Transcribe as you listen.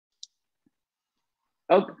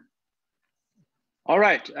Oh, all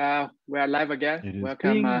right. We are live again. It is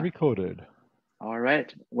Welcome. being recorded. All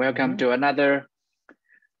right. Welcome to another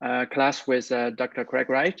class with Dr. Craig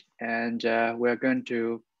Wright, and we're going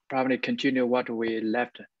to probably continue what we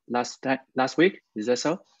left last week. Is that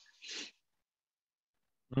so?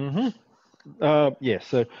 Yes.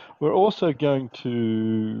 So we're also going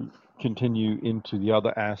to continue into the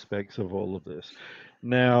other aspects of all of this.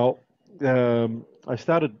 Now, I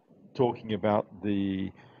started talking about the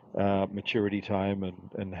maturity time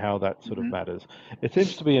and how that sort of matters. It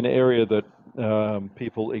seems to be an area that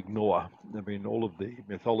people ignore. I mean, all of the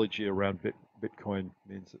mythology around Bitcoin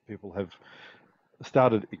means that people have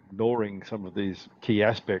started ignoring some of these key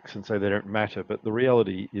aspects and say they don't matter, but the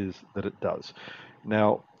reality is that it does.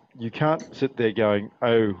 Now, you can't sit there going,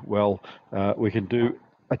 oh, well, we can do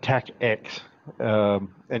attack X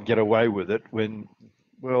and get away with it when,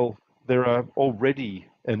 well, there are already,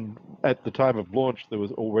 and at the time of launch, there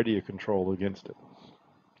was already a control against it.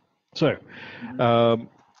 So,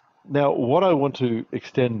 now, what I want to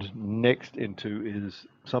extend next into is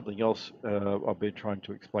something else I've been trying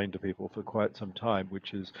to explain to people for quite some time,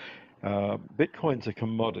 which is Bitcoin's a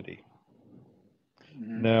commodity.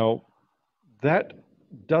 Now, that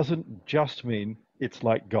doesn't just mean it's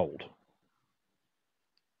like gold.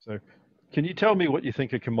 So, can you tell me what you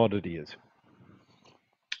think a commodity is?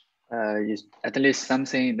 At least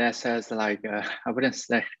something that says like, I wouldn't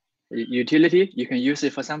say utility. You can use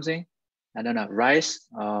it for something. I don't know, rice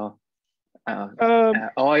or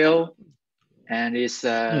oil, and it's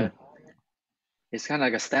kind of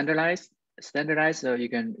like a standardized, so you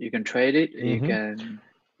can trade it. You can.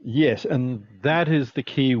 Yes, and that is the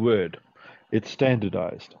key word. It's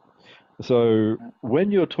standardized. So when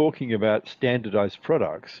you're talking about standardized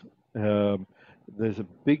products, there's a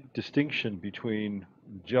big distinction between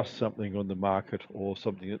just something on the market or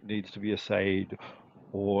something that needs to be assayed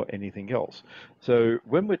or anything else. So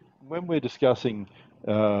when we're discussing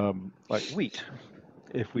like wheat,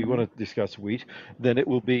 if we want to discuss wheat, then it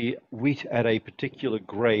will be wheat at a particular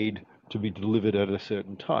grade to be delivered at a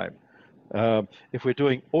certain time. If we're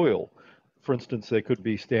doing oil, for instance, there could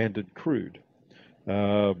be standard crude.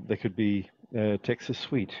 There could be Texas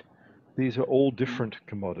sweet. These are all different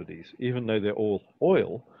commodities. Even though they're all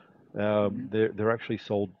oil, they're actually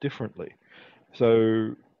sold differently.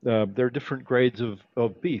 So there are different grades of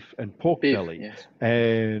beef and pork belly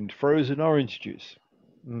and frozen orange juice.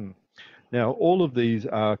 Now, all of these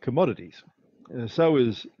are commodities. So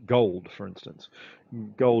is gold, for instance.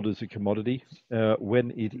 Gold is a commodity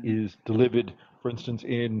when it is delivered, for instance,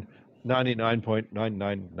 in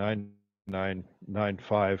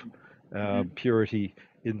 99.999995 purity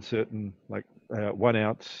in certain, like 1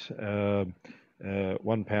 ounce, 1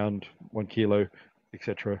 pound, 1 kilo,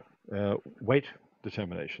 etc. Weight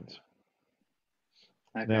determinations.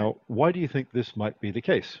 Okay. Now, why do you think this might be the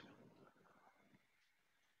case?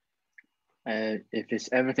 If it's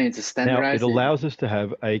everything is standardized. Now, it allows us to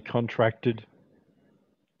have a contracted,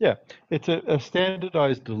 it's a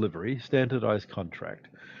standardized delivery, standardized contract.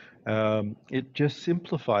 It just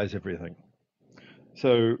simplifies everything.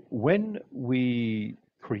 So when we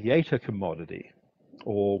create a commodity,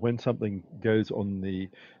 or when something goes on the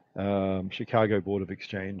Chicago Board of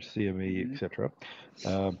Exchange, CME, etc.,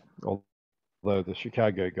 although the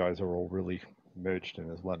Chicago guys are all really merged in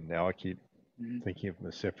as one now, I keep thinking of them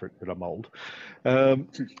as separate, but I'm old.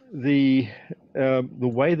 The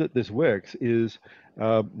way that this works is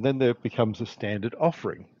then there becomes a standard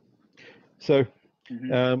offering. So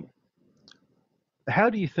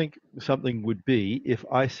how do you think something would be if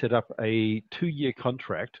I set up a 2-year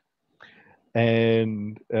contract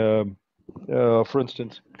and, for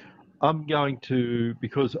instance, I'm going to,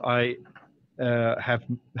 because I have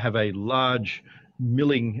a large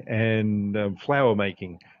milling and flour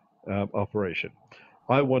making operation,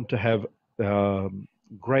 I want to have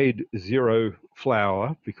grade 0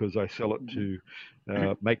 flour because I sell it to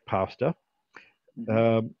make pasta.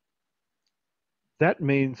 That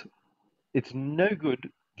means it's no good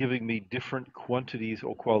giving me different quantities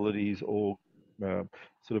or qualities or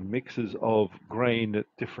sort of mixes of grain at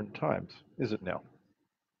different times, is it now?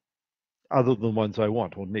 Other than ones I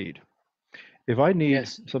want or need. If I need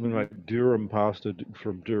something like durum pasta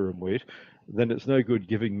from durum wheat, then it's no good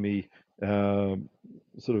giving me sort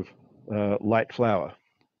of light flour.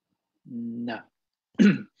 No.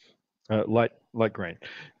 Light grain.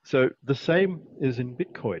 So the same is in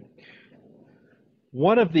Bitcoin.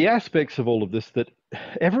 One of the aspects of all of this that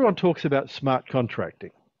everyone talks about smart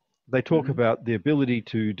contracting. They talk about the ability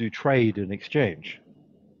to do trade and exchange.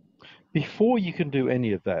 Before you can do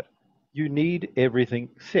any of that, you need everything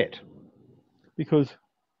set. Because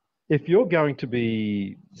if you're going to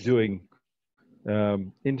be doing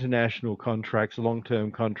international contracts,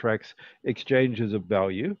 long-term contracts, exchanges of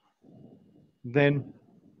value, then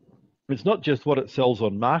it's not just what it sells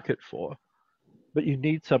on market for, but you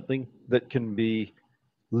need something that can be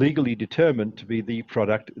legally determined to be the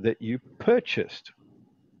product that you purchased,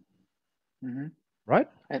 Mm-hmm. right?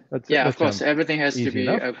 Yeah, of That course, sounds everything has to easy be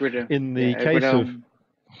enough. agreed. In Yeah, the agreed case of on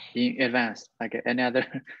in advance, like any other,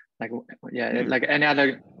 like yeah, like any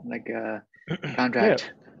other like yeah,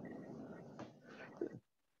 contract.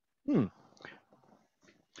 hmm.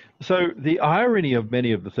 So the irony of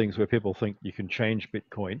many of the things where people think you can change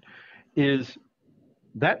Bitcoin is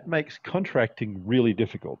that makes contracting really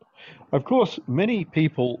difficult. Of course, many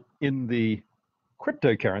people in the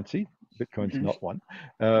cryptocurrency, Bitcoin's Mm-hmm. not one,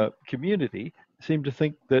 community seem to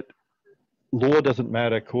think that law doesn't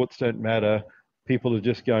matter, courts don't matter, people are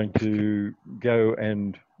just going to go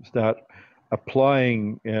and start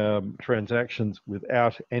applying transactions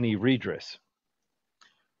without any redress.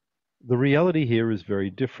 The reality here is very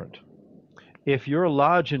different. If you're a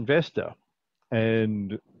large investor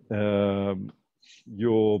and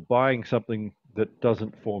you're buying something that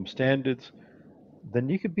doesn't form standards, then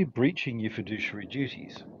you could be breaching your fiduciary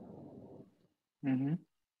duties. Mm-hmm.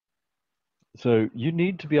 So you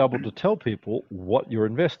need to be able to tell people what you're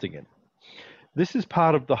investing in. This is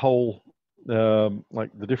part of the whole,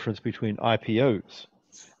 like the difference between IPOs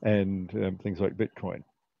and things like Bitcoin.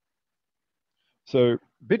 So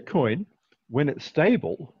Bitcoin, when it's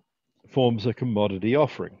stable, forms a commodity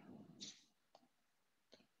offering.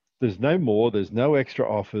 There's no more, there's no extra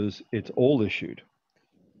offers, it's all issued.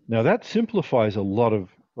 Now that simplifies a lot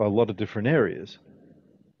of different areas.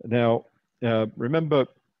 Now, remember,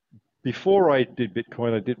 before I did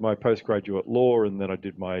Bitcoin, I did my postgraduate law, and then I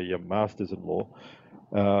did my master's in law,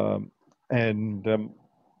 um, and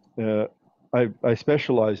uh, I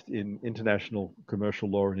specialized in international commercial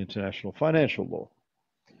law and international financial law.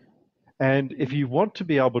 And if Mm-hmm. you want to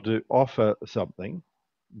be able to offer something,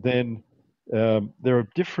 then there are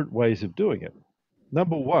different ways of doing it.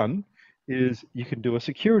 Number one is you can do a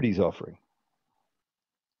securities offering.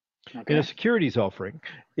 In a Okay. securities offering,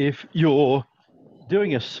 if you're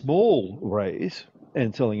doing a small raise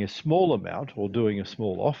and selling a small amount or doing a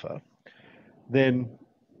small offer, then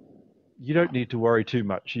you don't need to worry too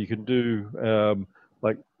much. You can do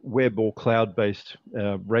like web or cloud-based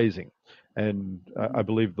raising, and Mm-hmm. I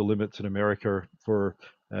believe the limits in America for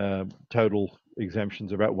total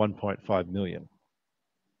exemptions are about 1.5 million.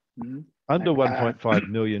 Mm-hmm. Under Like 1.5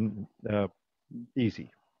 million,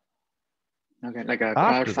 easy. okay, like a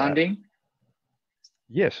After that, crowdfunding.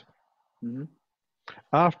 yes. Mm-hmm.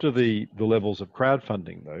 After the levels of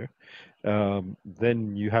crowdfunding, though,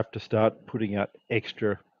 then you have to start putting out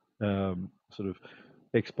extra sort of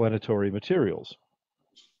explanatory materials.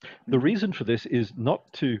 The Mm-hmm. reason for this is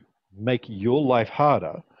not to make your life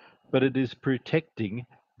harder, but it is protecting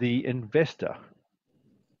the investor.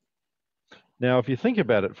 Now, if you think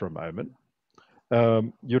about it for a moment,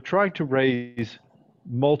 you're trying to raise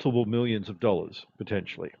multiple millions of dollars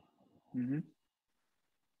potentially. Mm-hmm.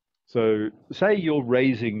 So, say you're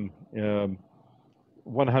raising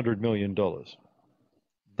 $100 million,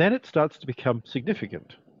 then it starts to become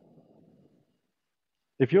significant.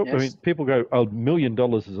 I mean, Yes. people go, "Oh, $1 million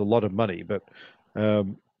is a lot of money," but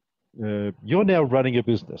um, you're now running a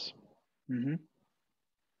business. Mm-hmm.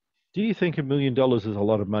 Do you think $1 million is a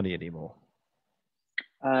lot of money anymore?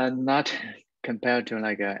 Not compared to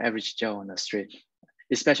like a average Joe on the street,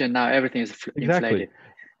 especially now everything is Exactly. inflated.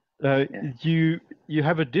 Uh, Yeah. you you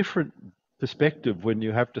have a different perspective when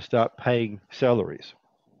you have to start paying salaries.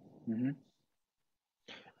 Mm-hmm.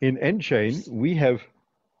 In nChain, we have,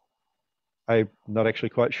 I'm not actually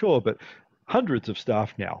quite sure, but hundreds of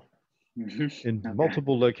staff now in Mm-hmm. Okay.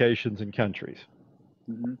 multiple locations and countries.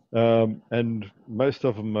 Mm-hmm. And most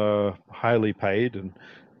of them are highly paid, and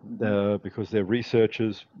Mm-hmm. because they're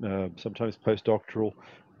researchers, sometimes postdoctoral,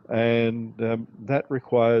 and that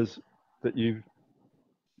requires that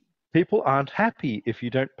people aren't happy if you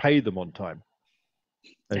don't pay them on time,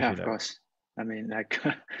 as Yeah, you of know. course. I mean, like,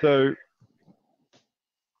 So,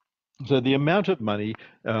 so the amount of money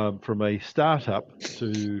from a startup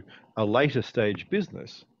to a later stage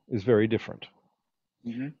business is very different.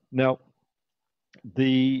 mm-hmm. Now,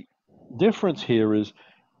 the difference here is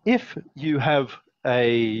if you have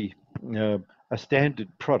a standard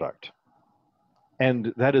product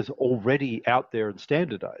and that is already out there and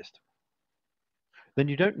standardized, then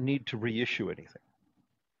you don't need to reissue anything.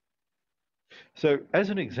 So, as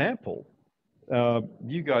an example,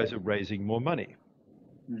 you guys are raising more money.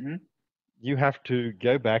 Mm-hmm. You have to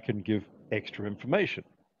go back and give extra information.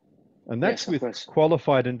 and that's Yes, of with course.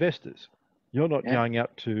 qualified investors. You're not Yeah. going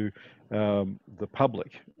out to the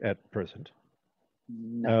public at present.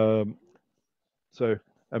 No. So,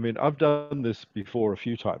 I mean, I've done this before a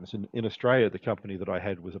few times. In Australia, the company that I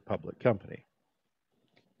had was a public company,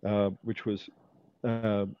 which was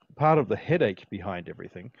part of the headache behind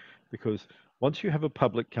everything, because once you have a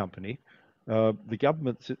public company, the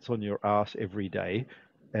government sits on your ass every day,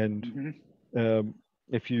 and um,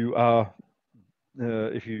 if you are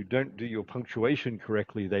if you don't do your punctuation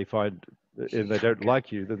correctly, they find and they don't Okay.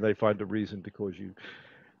 like you, then they find a reason to cause you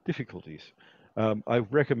difficulties. I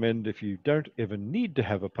recommend if you don't ever need to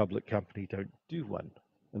have a public company, don't do one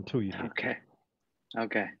until you need Okay.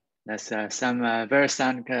 Okay. That's some very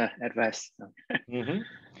sound advice. to.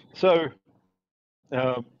 So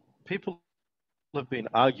people have been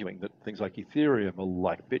arguing that things like Ethereum are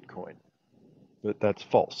like Bitcoin, but that's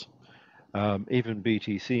false. Even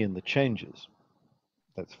BTC and the changes,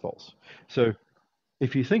 that's false. So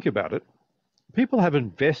if you think about it, people have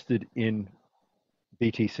invested in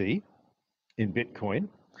BTC, in Bitcoin,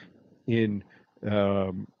 in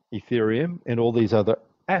Ethereum, and all these other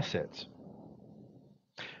assets.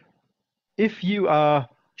 If you are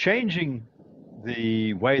changing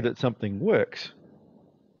the way that something works,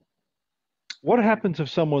 what happens if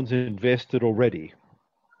someone's invested already?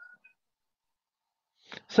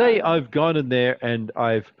 Say I've gone in there and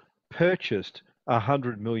I've purchased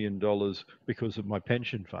 $100 million because of my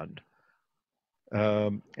pension fund.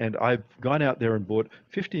 And I've gone out there and bought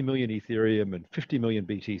 50 million Ethereum and 50 million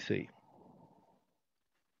BTC.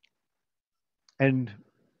 And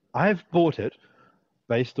I've bought it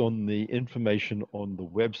based on the information on the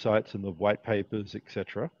websites and the white papers,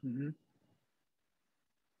 etc.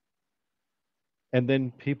 And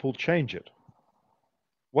then people change it.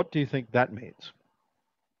 What do you think that means?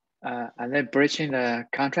 Are they breaching the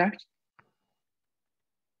contract?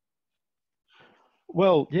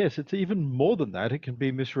 Well, yes, it's even more than that. It can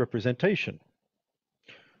be misrepresentation.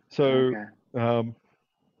 So Okay.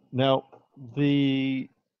 now the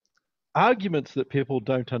arguments that people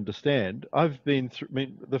don't understand, I've been through, I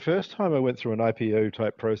mean, the first time I went through an IPO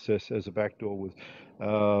type process as a backdoor was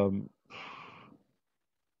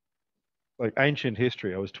like ancient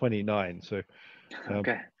history. I was 29, so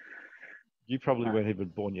Okay. you probably weren't even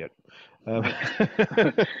born yet. I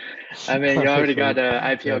mean, you already got an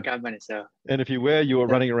Yeah. IPO company, so. And if you were, you were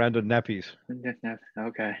running around in nappies.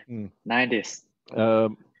 Okay. Mm. 90s.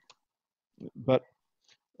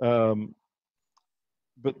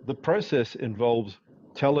 But the process involves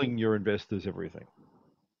telling your investors everything.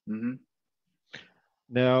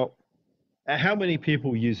 Now, how many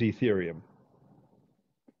people use Ethereum?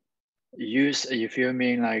 Use, if you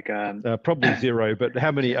mean like probably zero, but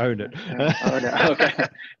how many own it? Okay,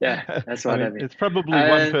 yeah, that's what I mean. It's probably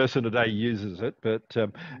one person a day uses it, but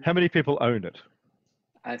how many people own it?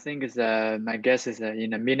 I think it's my guess is in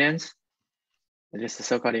the millions. Just the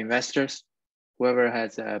so-called investors, whoever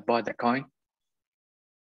has bought the coin.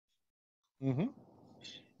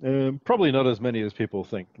 Probably not as many as people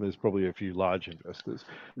think. There's probably a few large investors,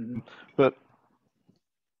 but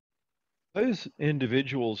those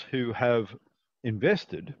individuals who have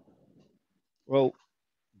invested, well,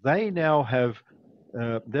 they now have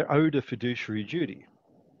they're owed a fiduciary duty.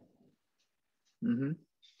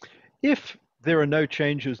 If there are no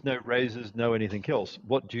changes, no raises, no anything else,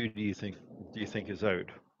 what duty do you think is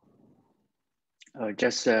owed? Oh,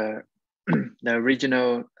 just the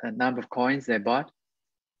original number of coins they bought.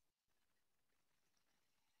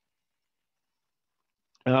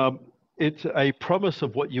 It's a promise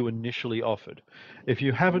of what you initially offered. If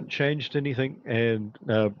you haven't changed anything, and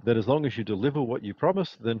that as long as you deliver what you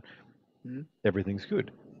promised, then everything's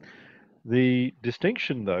good. The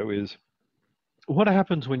distinction, though, is what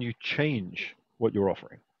happens when you change what you're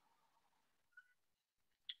offering?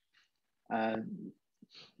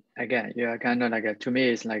 Again, you're kind of like to me,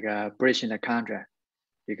 it's like a breach in the contract,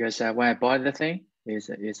 because when I bought the thing, you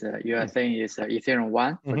are saying it's Ethereum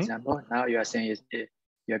 1, for example. Now you are saying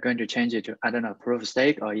you're going to change it to, I don't know, proof of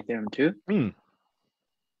stake or Ethereum 2.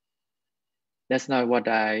 That's not what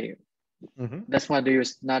I. That's what you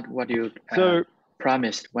not what you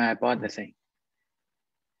promised when I bought the thing.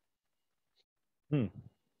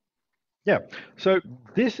 Yeah. So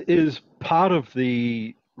this is part of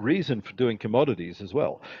the reason for doing commodities as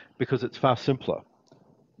well, because it's far simpler.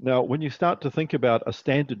 Now, when you start to think about a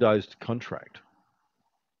standardized contract,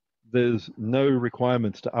 there's no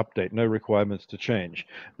requirements to update, no requirements to change.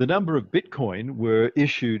 The number of Bitcoin were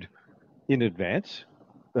issued in advance.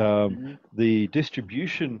 The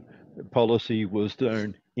distribution policy was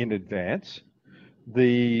done in advance.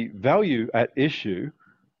 The value at issue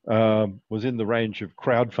was in the range of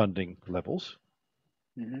crowdfunding levels.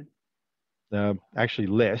 Mm-hmm. Actually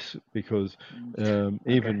less, because Okay.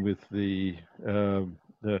 even with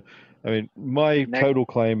I mean, my total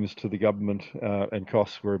claims to the government and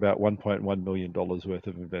costs were about $1.1 million worth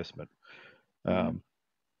of investment. Mm-hmm.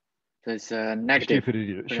 So it's A negative, stupid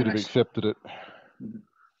idiot pretty should have much. accepted it. Mm-hmm.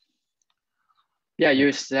 Yeah, Yeah.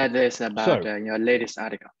 you said this about So, your latest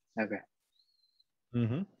article. Okay.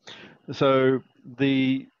 mhm. So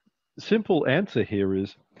the simple answer here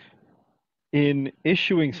is, in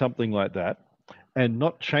issuing something like that and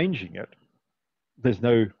not changing it, there's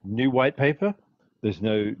no new white paper, there's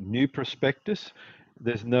no new prospectus,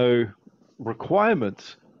 there's no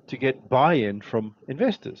requirements to get buy-in from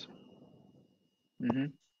investors. Mm-hmm.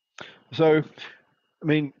 So, I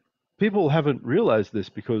mean, people haven't realized this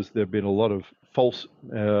because there have been a lot of false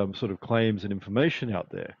sort of claims and information out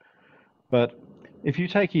there. But if you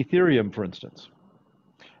take Ethereum, for instance,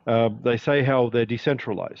 they say how they're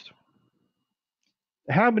decentralized.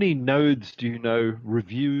 How many nodes do you know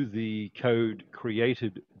review the code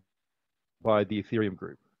created by the Ethereum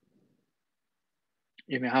group?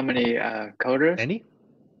 You mean how many coders? Any?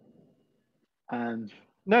 Um,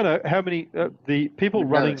 No. How many the people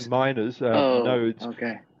running nodes. miners Oh, nodes?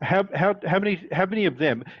 okay. How many of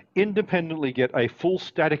them independently get a full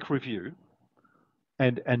static review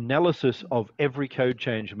and analysis of every code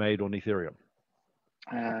change made on Ethereum?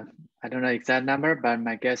 I don't know exact number, but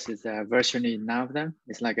my guess is virtually none of them.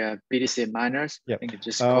 It's like a BTC miners. I Yeah. think it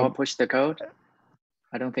just call push the code.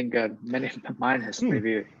 I don't think many miners Hmm.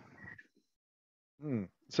 review it.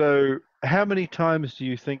 So, how many times do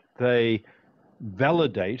you think they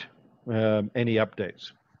validate any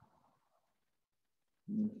updates?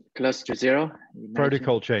 Close to zero, imagine.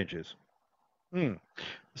 Protocol changes.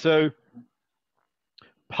 So,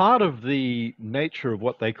 part of the nature of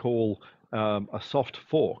what they call a soft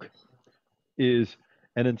fork is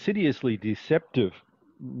an insidiously deceptive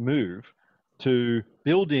move to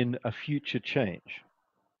build in a future change.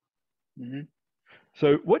 Mm-hmm.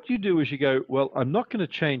 So what you do is you go, well, I'm not going to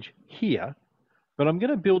change here, but I'm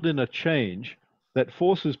going to build in a change that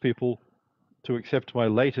forces people to accept my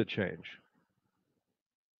later change.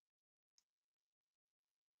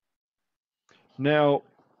 Now,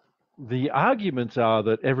 the arguments are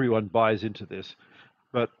that everyone buys into this,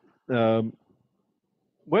 but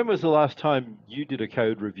when was the last time you did a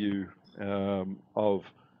code review of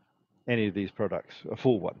any of these products, a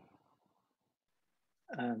full one?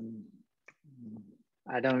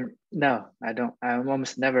 I don't know. I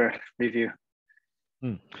almost never review.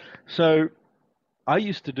 So I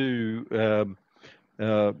used to do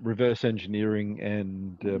reverse engineering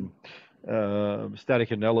and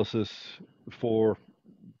static analysis for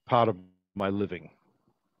part of my living.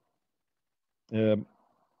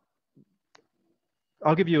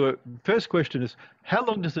 I'll give you a first question is, how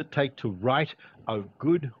long does it take to write a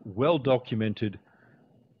good, well-documented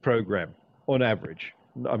program on average?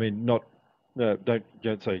 I mean, not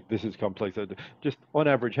don't say this is complex. Just on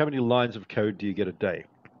average, how many lines of code do you get a day?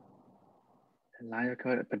 Line of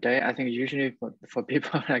code per day. I think usually for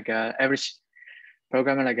people like average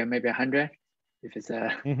programmer, like maybe 100. If it's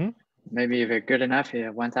maybe if it's good enough,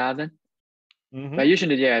 1,000. But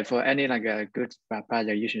usually, yeah, for any like a good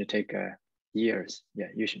project, usually take years. Yeah,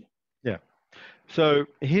 usually. Yeah. So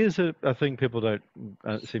here's a thing people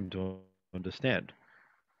don't seem to understand.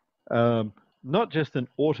 Not just an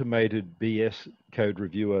automated BS code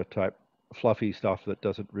reviewer type fluffy stuff that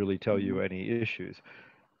doesn't really tell you any issues,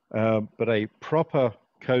 but a proper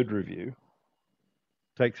code review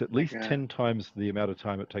takes at least 10 times the amount of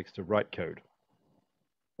time it takes to write code.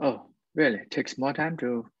 Oh, really? It takes more time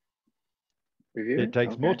to review it? It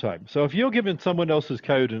takes more time. So if you're given someone else's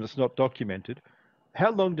code and it's not documented,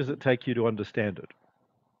 how long does it take you to understand it?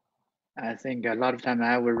 I think a lot of time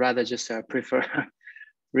I would rather just prefer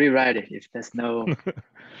rewrite it if there's no,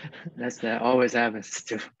 that's always happens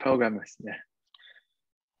to programmers. Yeah.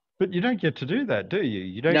 But you don't get to do that, do you?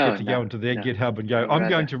 You don't No, get to go into their no. GitHub and go, I'm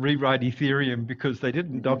going to rewrite Ethereum because they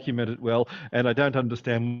didn't document it well and I don't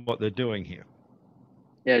understand what they're doing here.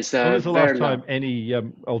 Yeah, it's when was the last time long. any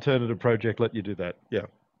alternative project let you do that? Yeah.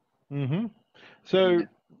 So,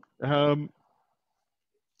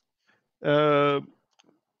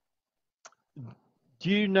 do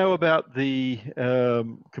you know about the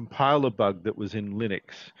compiler bug that was in Linux,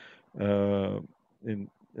 in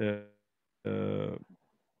the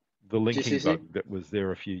linking GCC? bug that was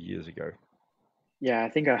there a few years ago? Yeah, I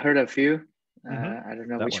think I heard a few. I don't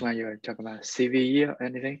know that which one you're talking about, CVE or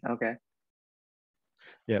anything? Okay.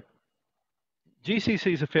 Yep.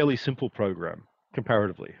 GCC is a fairly simple program.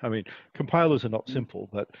 comparatively. I mean, compilers are not Mm-hmm. simple,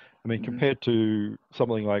 but I mean, compared to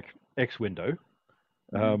something like Xwindow,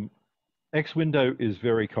 Mm-hmm. Xwindow is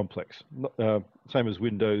very complex, same as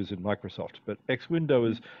Windows and Microsoft, but Xwindow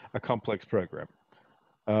is a complex program,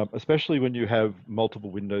 especially when you have multiple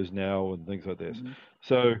Windows now and things like this. Mm-hmm.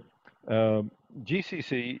 So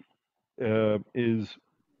GCC is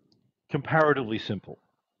comparatively simple.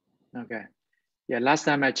 Okay. Yeah, last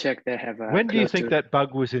time I checked, they have When do you close think to that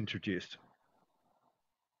bug was introduced?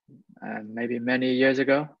 maybe many years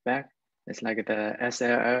ago back. It's like the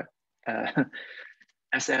SLL uh,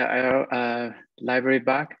 SLL library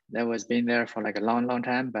bug that was been there for like a long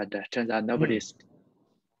time, but turns out nobody's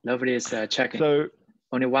checking. So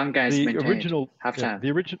Only one guy's the maintained original, half yeah, time.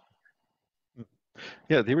 the original,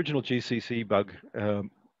 yeah, the original GCC bug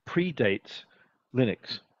predates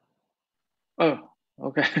Linux Oh,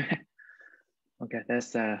 okay. Okay, that's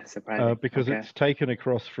surprising. because Okay, it's taken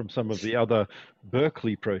across from some of the other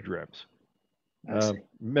Berkeley programs. I see.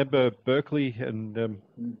 Remember Berkeley and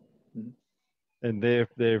Mm-hmm. their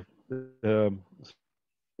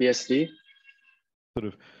BSD. sort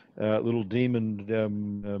of little daemon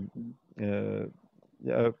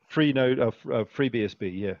free node free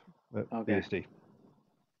BSB, yeah, Okay. BSD.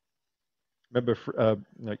 Remember,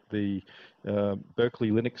 like the Berkeley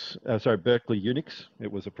Linux, sorry, Berkeley Unix.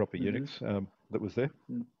 It was a proper Mm-hmm. Unix that was there.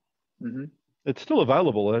 Mm-hmm. It's still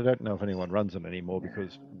available. I don't know if anyone runs it anymore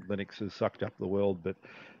because Linux has sucked up the world. But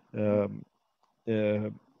um,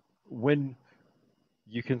 when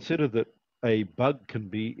you consider that a bug can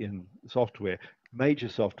be in software, major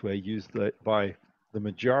software used by the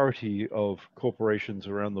majority of corporations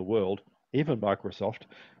around the world, even Microsoft,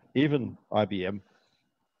 even IBM,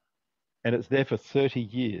 and it's there for 30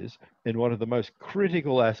 years in one of the most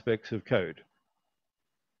critical aspects of code.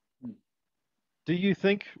 Do you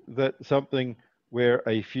think that something where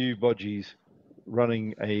a few bodgies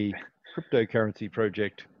running a cryptocurrency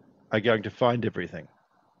project are going to find everything?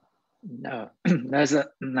 No, that's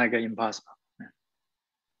like impossible.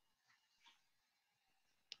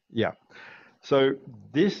 Yeah. So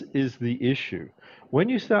this is the issue. When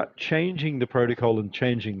you start changing the protocol and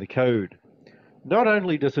changing the code, not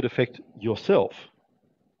only does it affect yourself,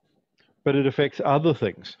 but it affects other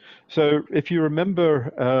things. So if you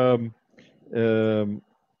remember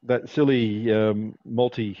that silly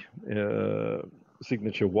multi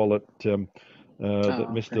signature wallet that Oh,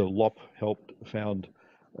 Mr. okay. Lop helped found,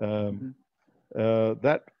 um,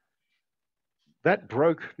 Mm-hmm. that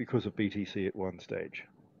broke because of BTC at one stage.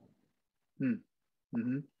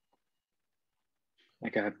 Mm-hmm.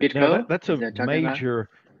 Like a Now BitGo, that's is a that talking about? major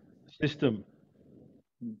system.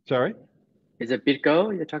 Mm. Sorry. Is it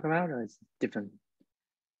BitGo you're talking about, or is it different?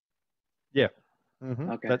 Yeah.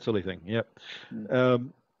 Okay. That silly thing. Yep. Mm-hmm.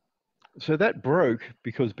 Um, so that broke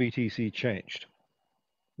because BTC changed.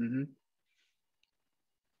 Mm-hmm.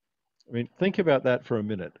 I mean, think about that for a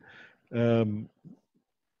minute.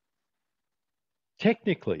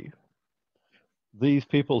 Technically, these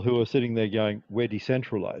people who are sitting there going, we're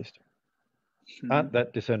decentralized, aren't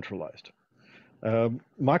that decentralized.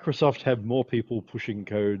 Microsoft have more people pushing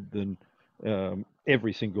code than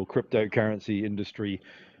every single cryptocurrency industry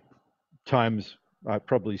times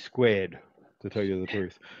probably squared, to tell you the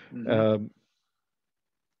truth. Mm-hmm. Um,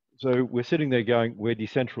 so we're sitting there going, we're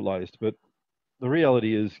decentralized, but the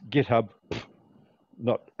reality is GitHub,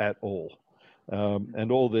 not at all.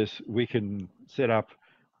 And all this, we can set up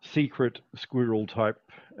secret squirrel type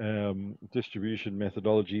distribution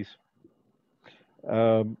methodologies.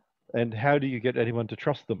 And how do you get anyone to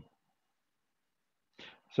trust them?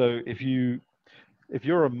 So if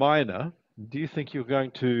you're a miner, do you think you're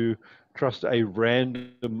going to trust a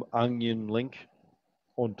random onion link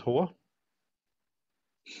on Tor?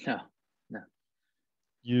 No, no.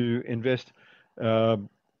 You invest,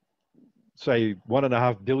 say,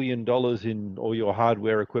 $1.5 billion in all your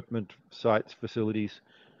hardware, equipment, sites, facilities,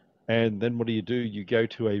 and then what do? You go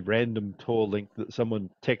to a random Tor link that someone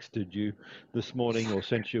texted you this morning or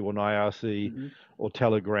sent you on IRC Mm-hmm. or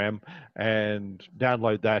Telegram and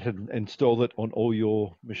download that and install it on all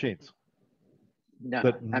your machines No,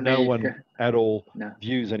 that I no mean, one at all no.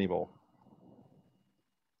 views anymore.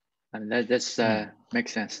 I mean, that's Hmm.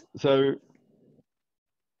 makes sense. So,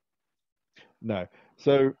 no.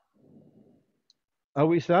 So, are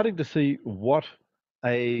we starting to see what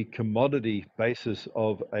a commodity basis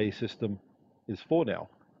of a system is for now?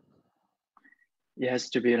 It has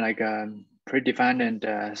to be like predefined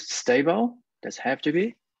and stable. Does have to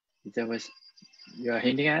be. Is that what you're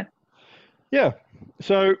hinting at? Yeah.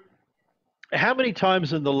 So, how many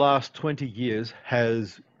times in the last 20 years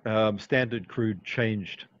has standard crude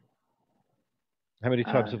changed? How many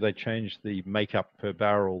times have they changed the makeup per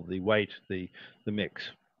barrel, the weight, the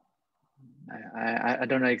mix? I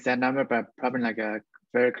don't know exact number, but probably like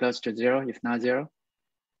very close to zero, if not zero.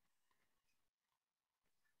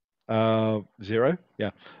 0.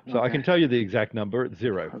 Yeah. So I can tell you the exact number. It's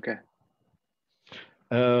 0. Okay.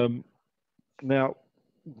 Now,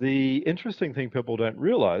 the interesting thing people don't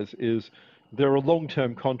realize is there are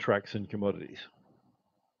long-term contracts in commodities.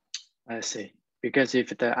 I see. Because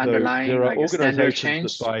if the underlying there are like standard organizations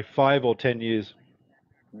change, that buy 5 or 10 years.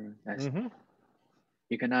 You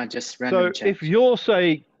cannot just randomly change.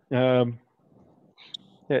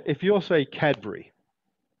 If you're say Cadbury,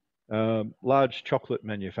 large chocolate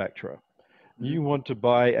manufacturer, you want to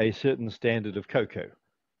buy a certain standard of cocoa.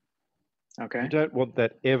 Okay. You don't want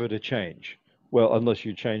that ever to change. Well, unless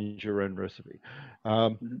you change your own recipe.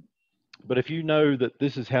 But if you know that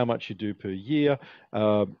this is how much you do per year,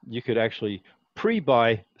 you could actually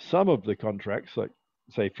pre-buy some of the contracts, like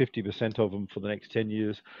say 50% of them for the next 10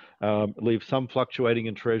 years, leave some fluctuating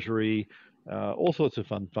in treasury, all sorts of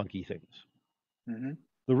fun, funky things.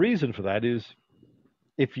 The reason for that is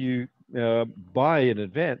if you buy in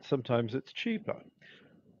advance, sometimes it's cheaper.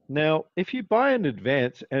 Now, if you buy in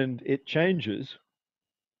advance and it changes,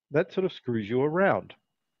 that sort of screws you around.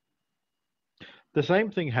 The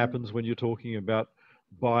same thing happens when you're talking about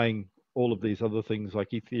buying all of these other things like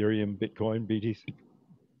Ethereum, Bitcoin, BTC,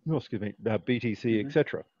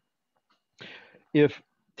 etc. If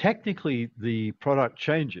technically the product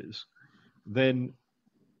changes, then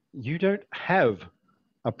you don't have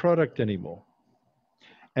a product anymore.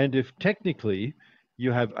 And if technically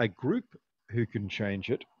you have a group who can change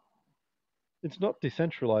it, it's not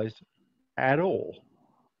decentralized at all.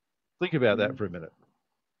 Think about that for a minute.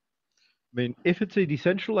 I mean, if it's a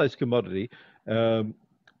decentralized commodity,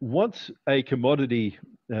 once a commodity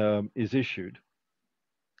is issued,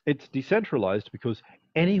 it's decentralized because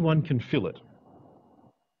anyone can fill it.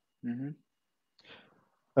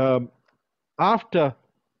 After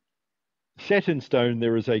set in stone,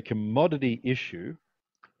 there is a commodity issue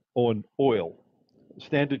on oil,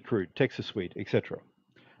 standard crude, Texas sweet, etc.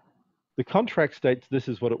 The contract states this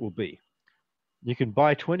is what it will be. You can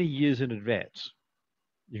buy 20 years in advance.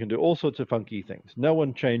 You can do all sorts of funky things. No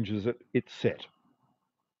one changes it. It's set.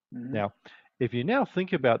 Now, if you now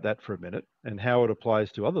think about that for a minute and how it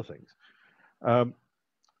applies to other things,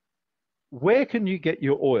 where can you get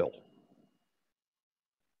your oil?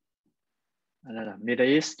 I don't know, Middle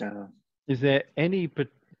East. Is there any?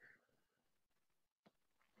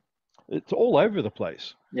 It's all over the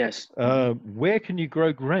place. Yes. Where can you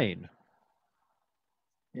grow grain?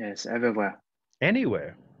 Yes, everywhere.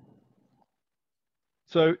 Anywhere.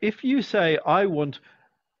 So if you say, I want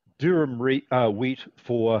durum wheat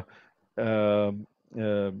for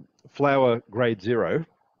flour grade 0,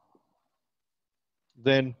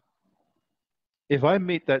 then if I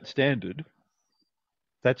meet that standard,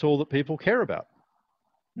 that's all that people care about.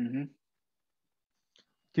 Can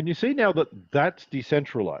you see now that that's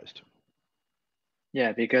decentralized?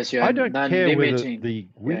 Yeah, because you're I don't not care limiting. whether the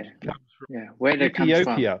wheat comes from where it Ethiopia,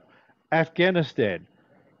 comes from. Afghanistan,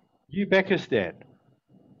 Uzbekistan,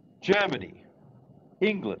 Germany,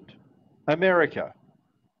 England, America.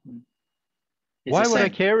 Why would I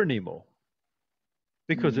care anymore?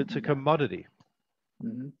 Because it's a commodity.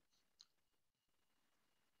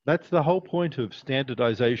 That's the whole point of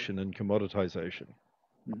standardization and commoditization.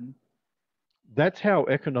 That's how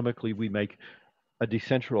economically we make a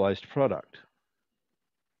decentralized product.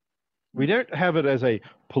 We don't have it as a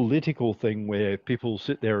political thing where people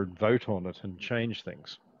sit there and vote on it and change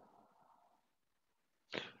things.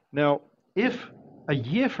 Now, if a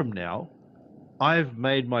year from now, I've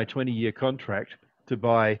made my 20-year contract to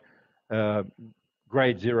buy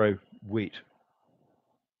grade 0 wheat,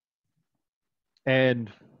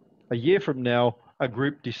 and a year from now, a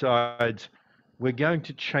group decides we're going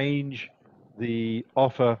to change the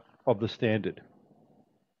offer of the standard.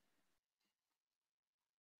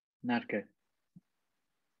 Not good.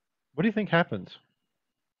 What do you think happens?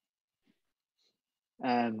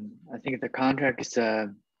 I think the contract is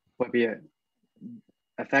will be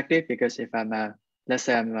effective because if I'm let's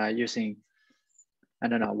say I'm using, I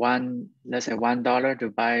don't know, let's say $1 to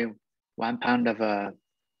buy 1 pound of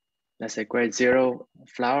let's say grade 0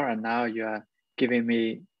 flour, and now you are giving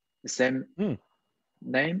me the same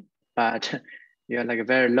name, but you're like a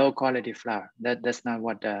very low quality flour. That's not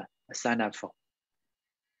what I signed up for.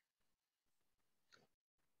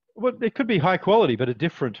 Well, it could be high quality, but a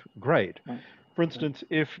different grade. For instance,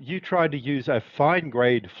 if you try to use a fine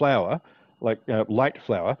grade flour, like light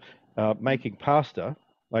flour, making pasta,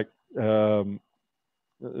 like the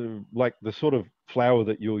sort of flour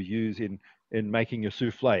that you'll use in in making a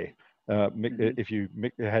souffle. If you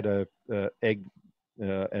had a egg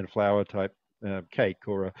and flour type cake,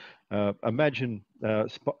 or imagine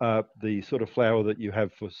the sort of flour that you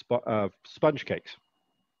have for sponge cakes.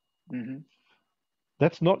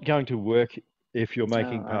 That's not going to work if you're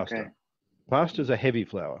making pasta. Okay. Pasta is a heavy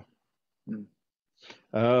flour.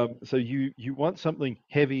 So you want something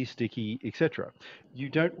heavy, sticky, etc. You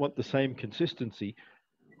don't want the same consistency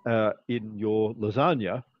in your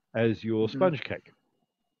lasagna as your sponge cake.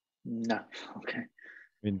 No. Okay.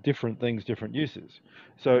 In different things, different uses.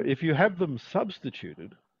 So if you have them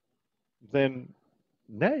substituted, then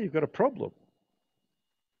now you've got a problem.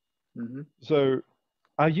 So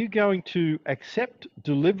are you going to accept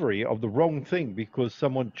delivery of the wrong thing because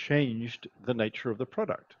someone changed the nature of the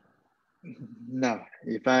product? No.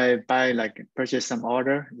 If I purchase some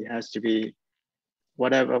order, it has to be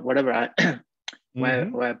whatever I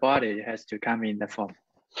where I bought it, it has to come in the form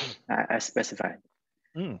as specified.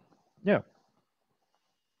 Yeah.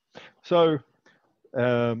 So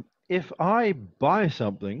if I buy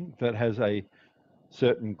something that has a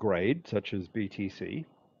certain grade, such as BTC,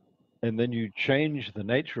 and then you change the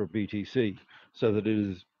nature of BTC so that it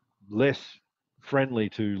is less friendly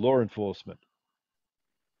to law enforcement,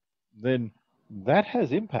 then that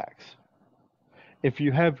has impacts. If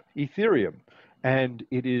you have Ethereum and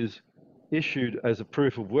it is issued as a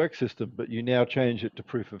proof of work system, but you now change it to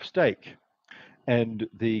proof of stake, and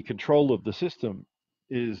the control of the system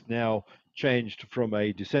is now changed from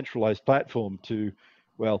a decentralized platform to,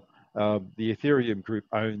 well, the Ethereum group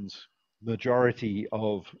owns majority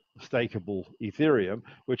of stakeable Ethereum,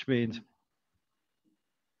 which means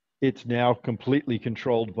it's now completely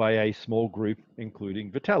controlled by a small group,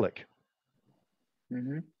 including Vitalik.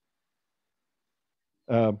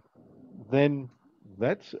 Then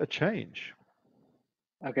that's a change.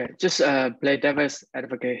 Okay, just play devil's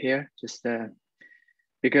advocate here, just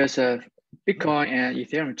because Bitcoin and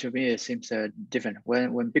Ethereum, to me, it seems different.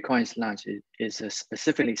 When Bitcoin is launched, it is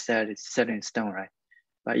specifically said it's set in stone, right?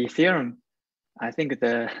 But Ethereum, I think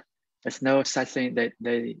there's no such thing that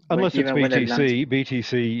they unless even it's when they launch, BTC.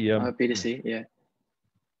 BTC, yeah.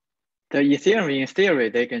 The Ethereum, in theory,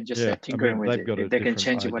 they can just tinker with they've got it. They can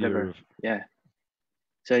change it, whatever. Yeah.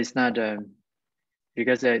 So it's not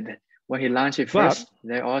because when he launched it first,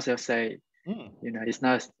 they also say, you know, it's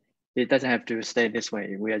not. It doesn't have to stay this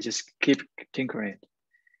way. We are just keep tinkering,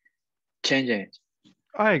 changing it.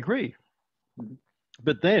 I agree.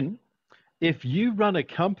 But then, if you run a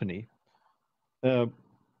company, do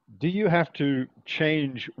you have to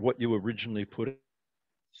change what you originally put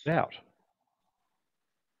out?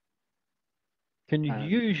 Can you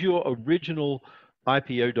use your original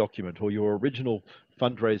IPO document or your original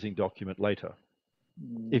fundraising document later?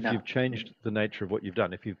 If you've changed the nature of what you've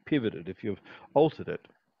done, if you've pivoted, if you've altered it?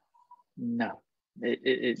 No.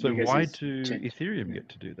 So why do Ethereum get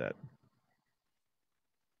to do that?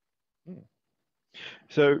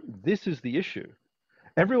 So this is the issue.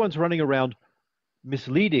 Everyone's running around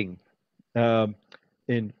misleading and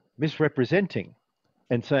misrepresenting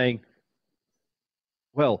and saying,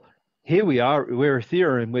 well, here we are, we're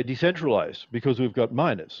Ethereum, we're decentralized because we've got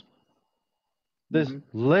miners. There's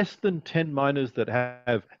less than 10 miners that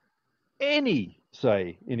have any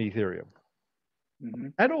say in Ethereum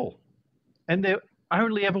at all. And there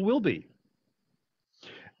only ever will be.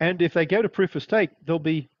 And if they go to proof of stake, there'll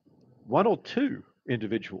be one or two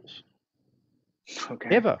individuals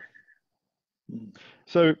ever.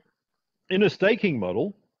 So in a staking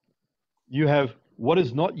model, you have what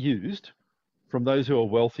is not used from those who are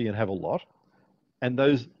wealthy and have a lot, and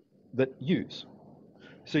those that use.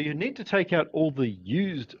 So you need to take out all the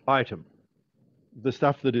used item, the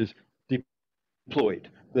stuff that is deployed,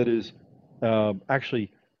 that is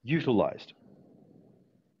actually utilized.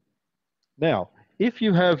 Now, if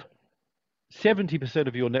you have 70%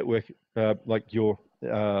 of your network, like your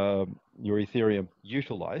Ethereum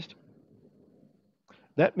utilized,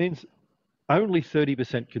 that means only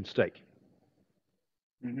 30% can stake.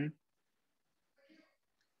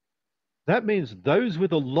 That means those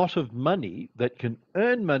with a lot of money that can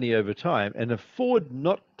earn money over time and afford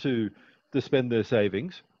not to spend their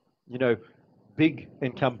savings, you know, big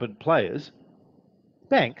incumbent players,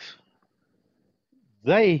 banks,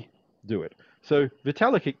 they do it. So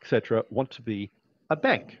Vitalik, etc., want to be a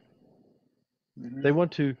bank. They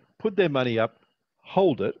want to put their money up,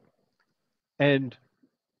 hold it, and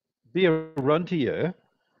be a rentier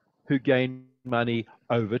who gain money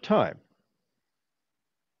over time.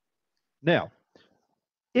 Now,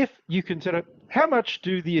 if you consider, how much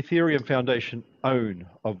do the Ethereum Foundation own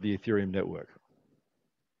of the Ethereum network?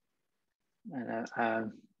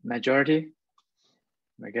 Majority,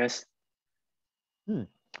 I guess.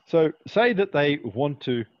 So say that they want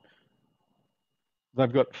to,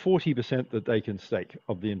 they've got 40% that they can stake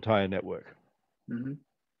of the entire network. Mm-hmm.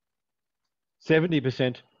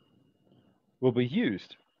 70% will be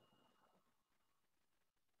used.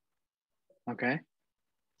 Okay.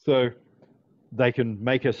 So they can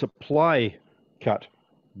make a supply cut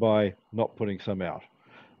by not putting some out.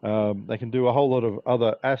 They can do a whole lot of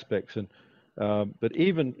other aspects, and but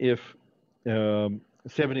even if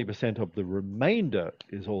 70% of the remainder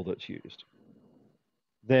is all that's used,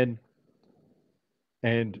 then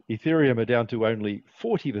and Ethereum are down to only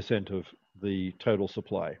 40% of the total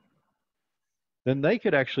supply, then they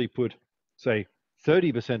could actually put, say,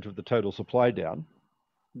 30% of the total supply down,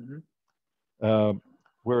 Mm-hmm.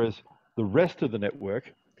 whereas the rest of the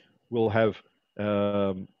network will have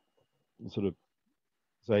sort of,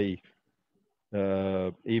 say,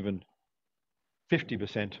 even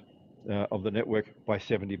 50% of the network by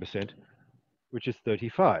 70%, which is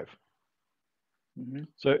 35. Mm-hmm.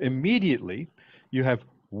 So immediately you have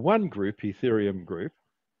one group, Ethereum group,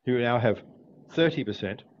 who now have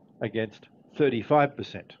 30% against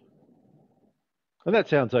 35%. And that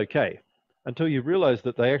sounds okay until you realize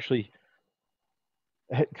that they actually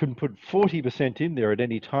can put 40% in there at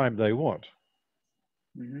any time they want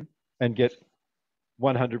Mm-hmm. and get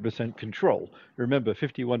 100% control. Remember,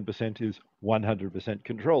 51% is 100%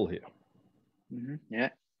 control here. Mm-hmm. Yeah.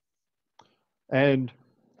 And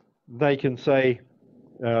they can say,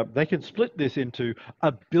 they can split this into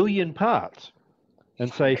a billion parts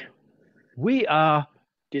and say, we are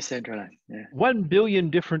Decentralized. Yeah. 1 billion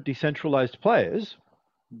different decentralized players.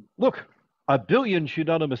 Look, a billion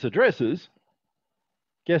pseudonymous addresses.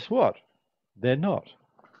 Guess what? They're not.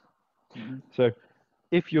 Mm-hmm. So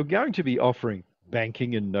if you're going to be offering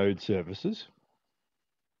banking and node services,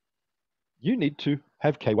 you need to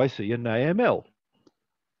have KYC and AML.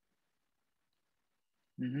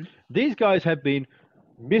 Mm-hmm. These guys have been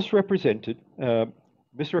misrepresented,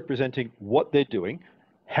 misrepresenting what they're doing,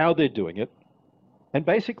 how they're doing it, and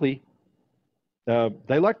basically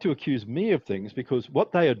they like to accuse me of things because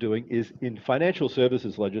what they are doing is in financial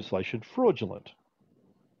services legislation fraudulent.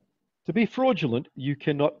 To be fraudulent, you're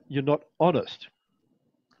not honest.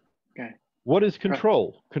 Okay. What is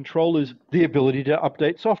control? Control is the ability to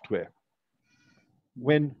update software. Mm-hmm.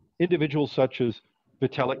 When individuals such as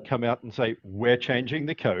Vitalik come out and say, we're changing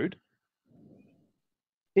the code,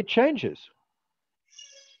 it changes.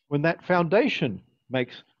 When that foundation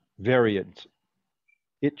makes variants,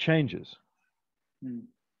 it changes. Mm-hmm.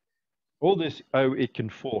 All this, oh, it can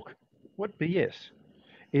fork. What BS?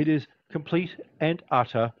 It is complete and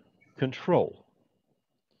utter control.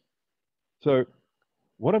 So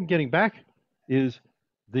what I'm getting back is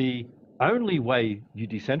the only way you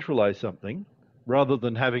decentralize something, rather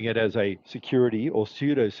than having it as a security or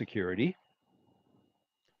pseudo security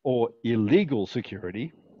or illegal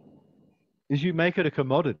security, is you make it a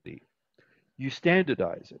commodity. You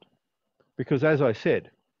standardize it. Because as I said,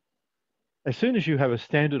 as soon as you have a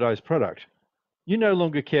standardized product, you no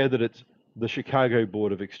longer care that it's the Chicago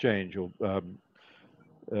Board of Exchange or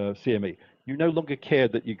CME. You no longer care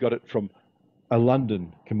that you got it from a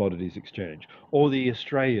London Commodities Exchange or the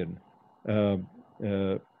Australian um,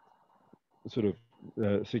 uh, sort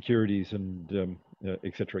of securities and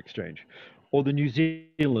etc. exchange, or the New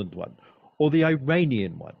Zealand one, or the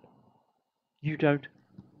Iranian one. You don't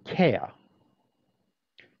care.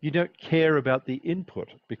 You don't care about the input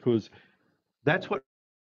because that's what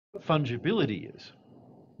fungibility is.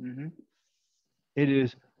 Mm-hmm. It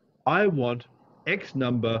is, I want X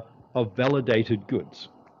number of validated goods.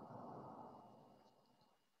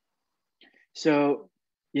 So,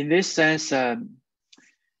 in this sense, how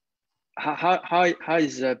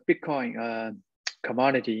is Bitcoin a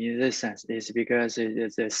commodity in this sense? Is it because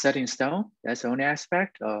it's a setting stone? That's the only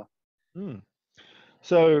aspect, or? Hmm.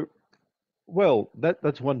 So, well,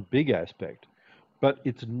 that's one big aspect, but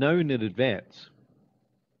it's known in advance.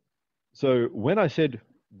 So when I said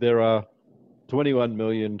there are 21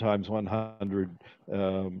 million times 100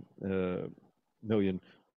 million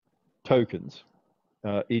tokens,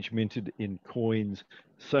 each minted in coins,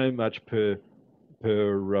 so much per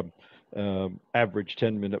average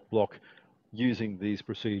 10-minute block using these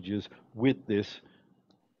procedures with this,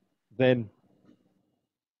 then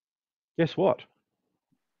guess what?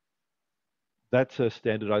 That's a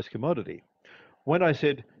standardized commodity. When I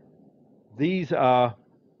said these are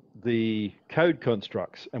the code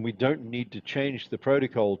constructs and we don't need to change the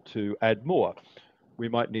protocol to add more, we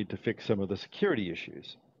might need to fix some of the security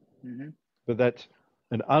issues. Mm-hmm. But that's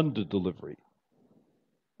an under delivery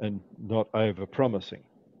and not over promising.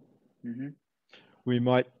 Mm-hmm. We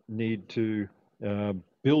might need to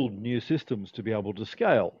build new systems to be able to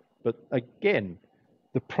scale. But again,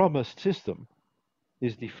 the promised system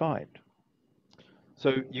is defined.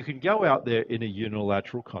 So you can go out there in a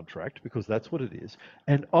unilateral contract, because that's what it is,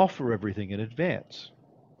 and offer everything in advance.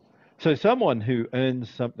 So someone who earns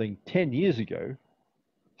something 10 years ago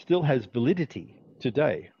still has validity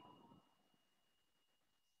today.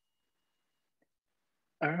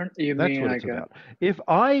 You That's mean what it's like about. If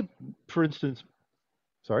I, for instance,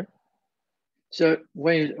 sorry? so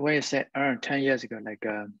when you say earn 10 years ago, like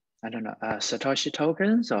I don't know, Satoshi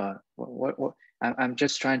tokens or what I'm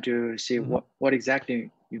just trying to see Mm-hmm. what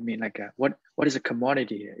exactly you mean, like what is a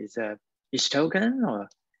commodity here? Is each token or?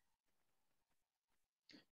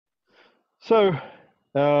 So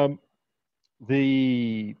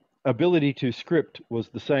the ability to script was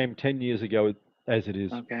the same 10 years ago as it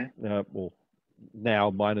is, Okay. well, now,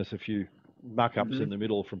 minus a few muck-ups Mm-hmm. in the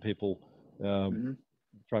middle from people Mm-hmm.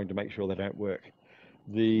 trying to make sure they don't work.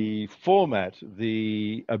 The format,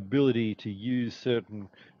 the ability to use certain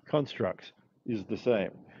constructs is the same.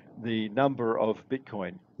 The number of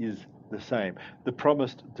Bitcoin is the same. The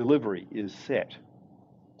promised delivery is set.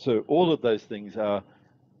 So all of those things are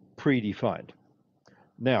predefined.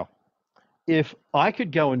 Now, if I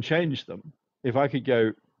could go and change them, if I could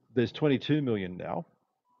go, there's 22 million now,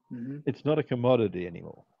 Mm-hmm. it's not a commodity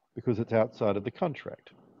anymore because it's outside of the contract.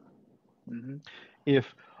 Mm-hmm.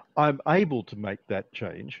 If I'm able to make that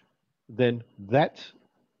change, then that's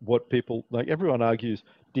what people, like everyone argues,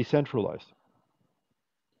 decentralized.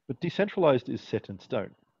 But decentralized is set in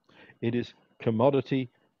stone. It is commodity,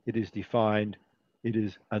 it is defined, it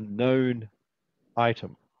is a known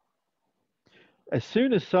item. As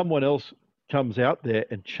soon as someone else comes out there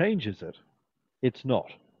and changes it, it's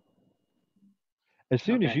not. As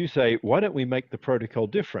soon as Okay. you say, why don't we make the protocol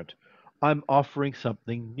different? I'm offering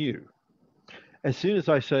something new. As soon as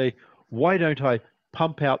I say, why don't I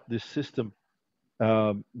pump out this system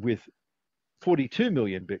with 42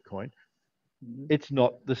 million Bitcoin, Mm-hmm. it's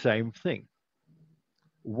not the same thing.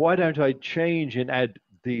 Why don't I change and add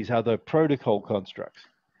these other protocol constructs?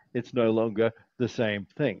 It's no longer the same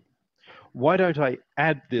thing. Why don't I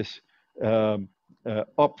add this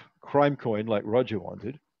op crime coin like Roger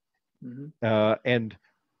wanted Mm-hmm. and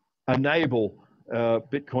enable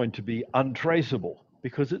Bitcoin to be untraceable?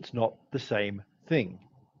 Because it's not the same thing.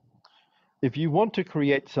 If you want to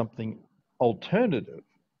create something alternative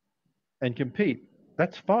and compete,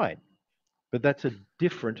 that's fine. But that's a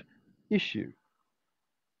different issue,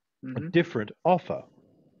 a Mm-hmm. different offer.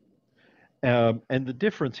 And the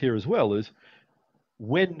difference here as well is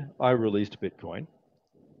when I released Bitcoin,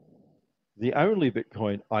 the only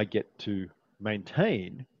Bitcoin I get to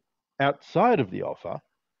maintain outside of the offer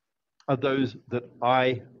are those that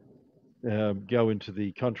I go into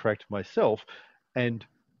the contract myself and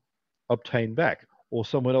obtain back, or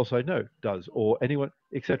someone else I know does, or anyone,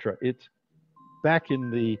 etc. It's back in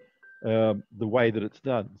the way that it's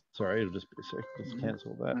done. Sorry, it'll just be a sec. Just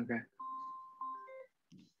cancel that.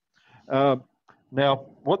 Okay. Now,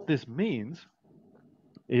 what this means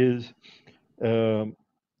is um,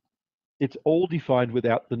 it's all defined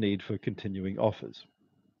without the need for continuing offers.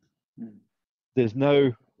 Mm. There's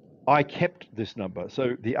no, I kept this number.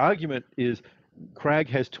 So the argument is Crag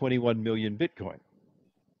has 21 million Bitcoin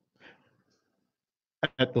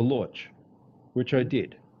at the launch, which I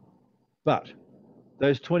did. But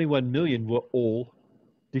those 21 million were all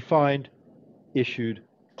defined, issued,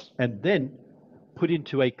 and then put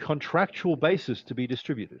into a contractual basis to be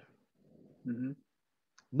distributed. Mm-hmm.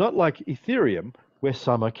 Not like Ethereum, where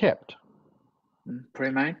some are kept.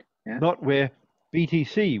 Pre-mined, yeah. Not where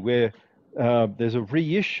BTC, where there's a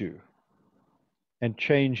reissue and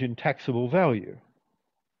change in taxable value.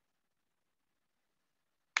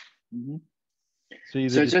 Mm-hmm. See the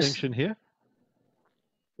So just distinction here?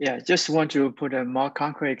 yeah, just want to put a more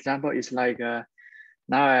concrete example. It's like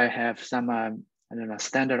now I have some I don't know,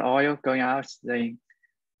 standard oil going out. Then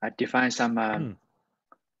I define some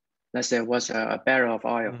let's say what's a barrel of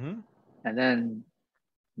oil, and then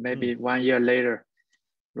maybe 1 year later,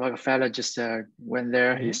 Rockefeller just went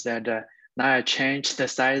there. He said, "Now I changed the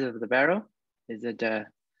size of the barrel. Is it a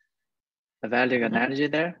valid analogy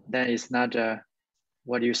there? Then it's not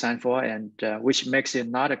what you signed for, and which makes it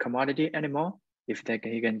not a commodity anymore. If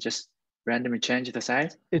he can just randomly change the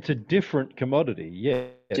size. It's a different commodity, yes.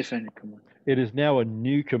 Different commodity. It is now a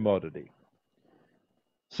new commodity.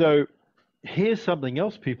 So here's something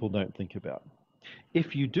else people don't think about.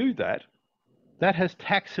 If you do that, that has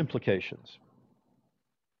tax implications.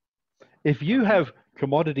 If you have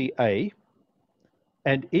commodity A,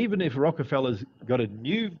 and even if Rockefeller's got a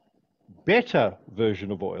new, better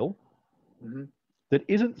version of oil that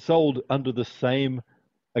isn't sold under the same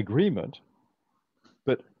agreement,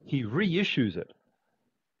 but he reissues it.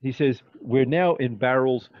 He says, we're now in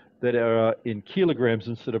barrels that are in kilograms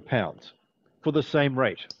instead of pounds for the same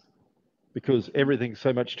rate because everything's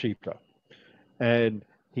so much cheaper. And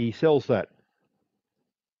he sells that.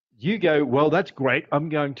 You go, well, that's great. I'm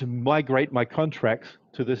going to migrate my contracts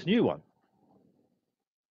to this new one.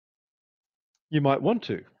 You might want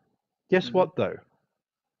to. Guess what, though?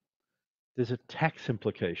 There's a tax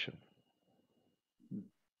implication.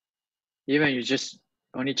 Even you just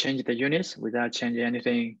only change the units without changing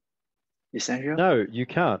anything essential? No, you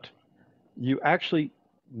can't. You actually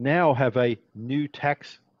now have a new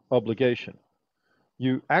tax obligation.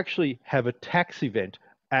 You actually have a tax event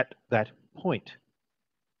at that point.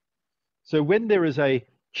 So when there is a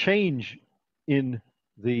change in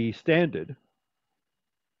the standard,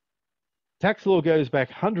 tax law goes back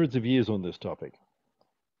hundreds of years on this topic.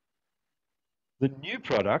 The new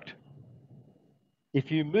product, if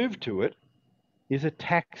you move to it, is a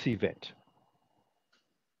tax event.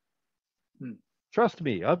 Trust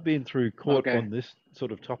me, I've been through court on this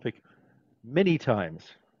sort of topic many times.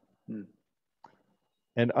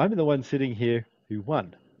 And I'm the one sitting here who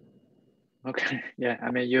won. Okay, yeah,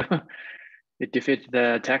 I mean, you defeat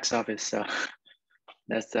the tax office, so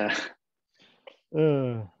that's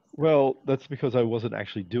well, that's because I wasn't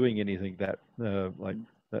actually doing anything that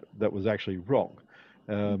that was actually wrong.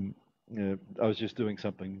 I was just doing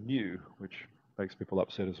something new, which makes people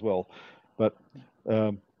upset as well. But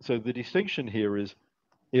so the distinction here is,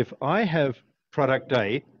 if I have product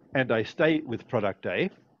A and I stay with product A,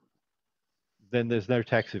 then there's no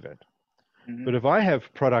tax event. But if I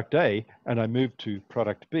have product A and I move to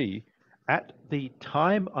product B, at the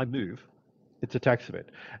time I move, it's a tax event.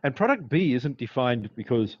 And product B isn't defined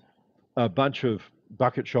because a bunch of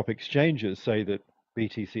bucket shop exchanges say that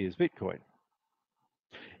BTC is Bitcoin.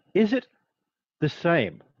 Is it the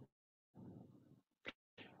same?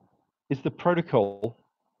 Is the protocol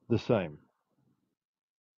the same?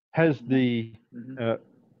 Has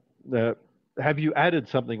have you added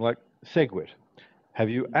something like SegWit? Have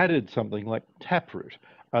you added something like Taproot?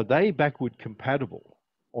 Are they backward compatible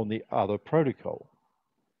on the other protocol?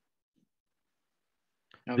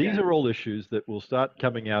 Okay. These are all issues that will start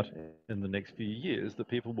coming out in the next few years that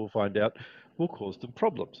people will find out will cause them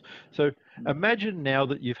problems. So imagine now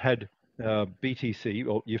that you've had BTC,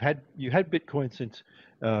 or you had Bitcoin since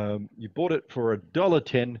you bought it for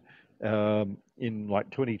 $1.10 in like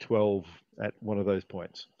 2012 at one of those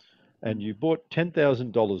points, and you bought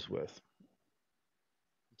 $10,000 worth.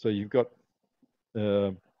 So you've got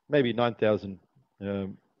maybe 9,000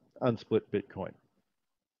 unsplit Bitcoin.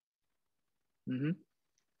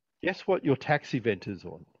 Guess what your tax event is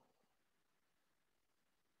on?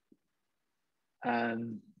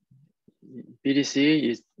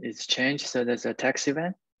 BTC is changed, so there's a tax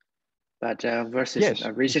event, but versus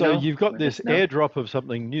original. So you've got this airdrop of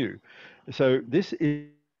something new. So this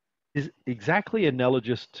is exactly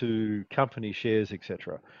analogous to company shares,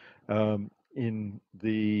 etc. In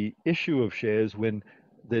the issue of shares, when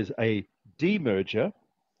there's a demerger,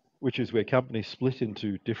 which is where companies split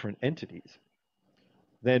into different entities,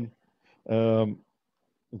 then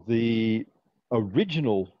the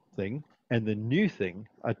original thing and the new thing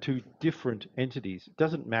are two different entities. It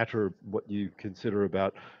doesn't matter what you consider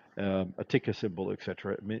about a ticker symbol,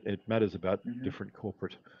 etc. It matters about different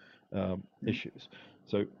corporate issues.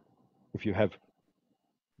 So if you have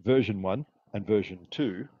version 1 and version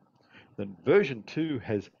 2, then version 2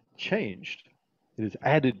 has changed. It has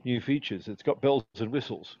added new features. It's got bells and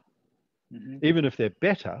whistles. Even if they're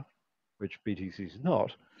better, which BTC is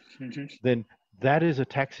not, then that is a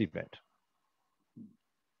tax event.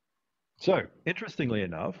 So, interestingly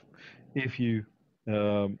enough, if you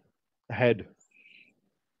had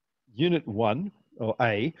unit 1 or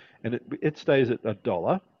A, and it stays at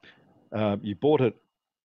 $1, you bought it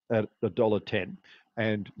at $1.10,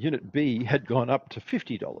 and unit B had gone up to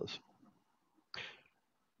 $50.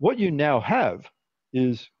 What you now have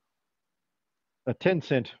is a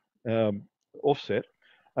 10-cent offset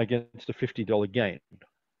against a $50 gain.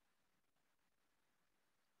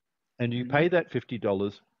 And you pay that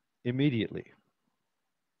 $50 immediately.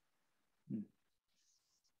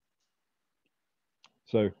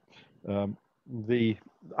 So the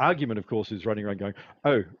argument, of course, is running around going,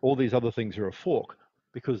 oh, all these other things are a fork,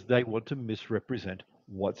 because they want to misrepresent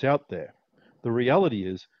what's out there. The reality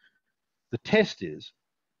is, the test is,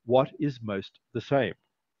 what is most the same?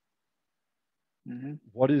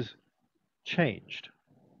 What is changed?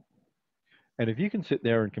 And if you can sit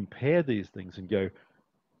there and compare these things and go,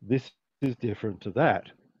 this is different to that,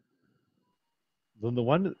 then the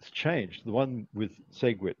one that's changed, the one with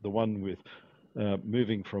SegWit, the one with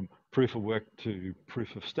moving from proof of work to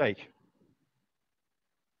proof of stake.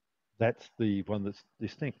 That's the one that's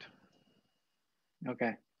distinct.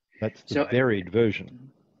 Okay. That's the So varied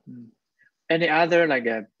version. any other like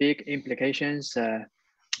big implications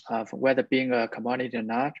of whether being a commodity or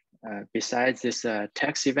not, besides this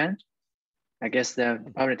tax event? I guess the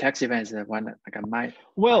probably tax event is the one like a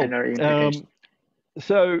minor implication.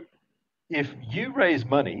 So if you raise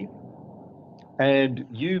money and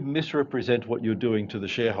you misrepresent what you're doing to the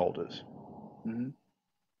shareholders,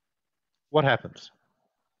 what happens?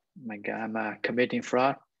 My God, I'm committing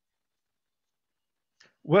fraud.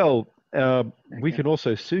 Well, we can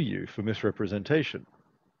also sue you for misrepresentation.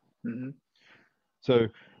 So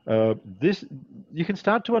this, you can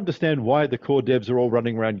start to understand why the core devs are all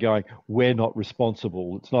running around going, we're not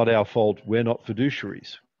responsible. It's not our fault. We're not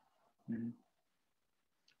fiduciaries.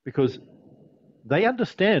 Because they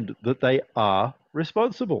understand that they are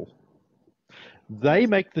responsible. They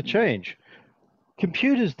make the change.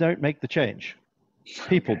 Computers don't make the change.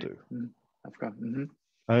 People do. Of course.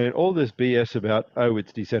 I mean, all this BS about, oh,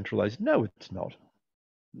 it's decentralized. No, it's not.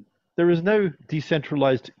 There is no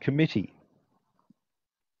decentralized committee.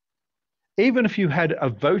 Even if you had a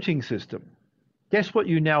voting system, guess what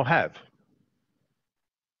you now have?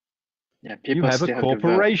 Yeah, You people have a still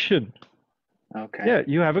corporation. Okay. Yeah,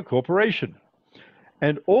 you have a corporation.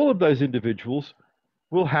 And all of those individuals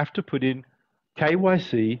will have to put in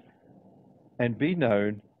KYC and be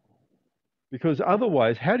known, because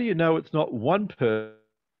otherwise, how do you know it's not one person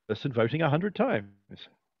voting 100 times?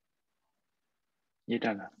 You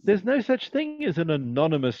don't know. There's no such thing as an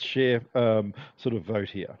anonymous share sort of vote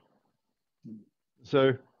here.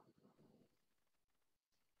 So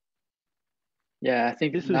yeah, I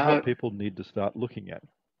think this now, is what people need to start looking at.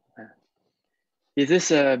 Is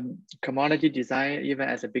this a commodity design even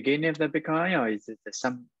at the beginning of the Bitcoin, or is it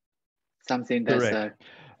something that's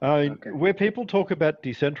correct? Where people talk about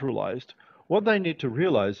decentralized, what they need to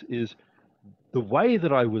realize is the way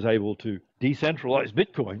that I was able to decentralize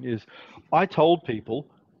Bitcoin is I told people,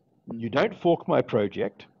 you don't fork my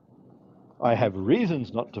project. I have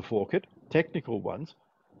reasons not to fork it, technical ones,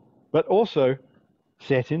 but also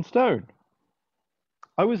set in stone.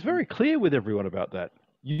 I was very clear with everyone about that.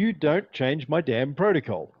 You don't change my damn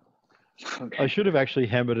protocol. Okay. I should have actually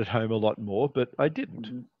hammered it home a lot more, but I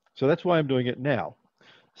didn't. So that's why I'm doing it now.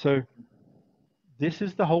 So this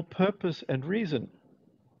is the whole purpose and reason.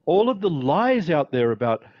 All of the lies out there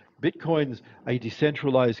about Bitcoin's a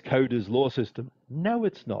decentralized coders law system, no,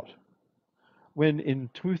 it's not. When in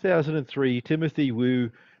 2003, Timothy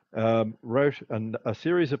Wu wrote a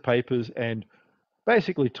series of papers and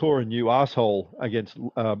basically tore a new asshole against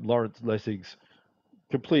Lawrence Lessig's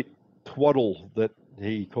complete twaddle that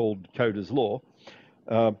he called Coders Law.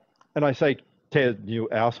 And I say tear new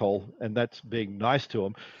asshole, and that's being nice to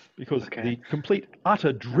him, because the complete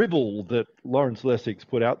utter dribble that Lawrence Lessig's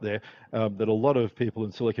put out there, that a lot of people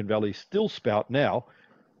in Silicon Valley still spout now,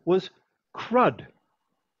 was crud.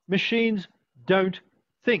 Machines don't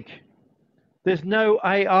think. There's no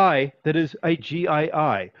AI that is a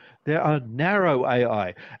GII. There are narrow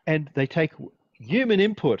AI, and they take human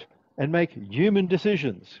input and make human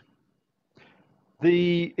decisions.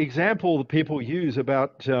 The example that people use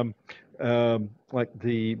about like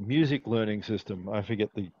the music learning system, I forget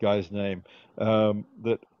the guy's name,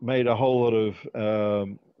 that made a whole lot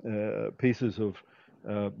of pieces of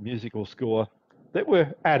musical score that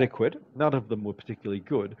were adequate. None of them were particularly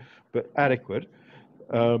good, but adequate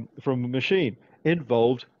from a machine,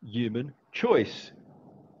 involved human choice.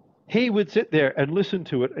 He would sit there and listen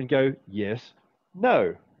to it and go, yes,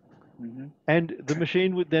 no. And the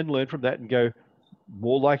machine would then learn from that and go,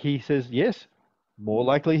 more likely he says yes, more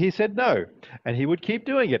likely he said no. And he would keep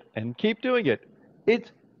doing it and keep doing it.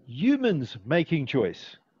 It's humans making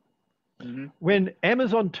choice. When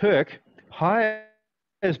Amazon Turk hires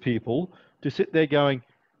people to sit there going,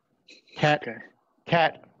 cat,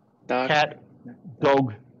 cat, cat,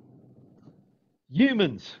 dog,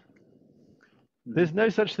 humans. There's no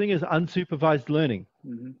such thing as unsupervised learning,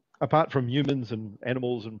 apart from humans and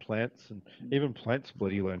animals and plants, and even plants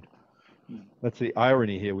bloody learn. That's the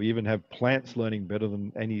irony here. We even have plants learning better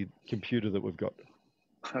than any computer that we've got.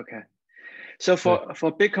 Okay. So for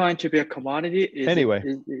Bitcoin to be a commodity,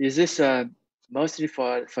 is this mostly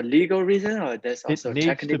for legal reason, or there's also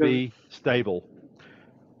technical? It needs to be stable.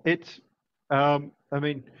 It's, I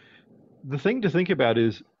mean, the thing to think about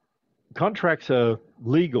is contracts are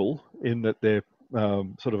legal in that they're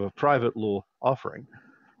sort of a private law offering,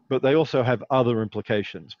 but they also have other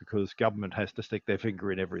implications because government has to stick their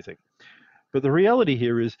finger in everything. But the reality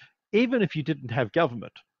here is, even if you didn't have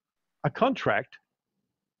government, a contract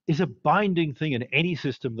is a binding thing in any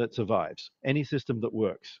system that survives, any system that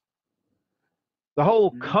works. The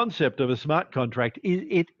whole concept of a smart contract is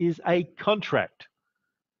it is a contract.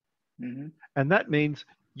 And that means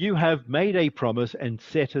you have made a promise and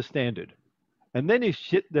set a standard. And then if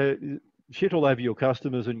shit all over your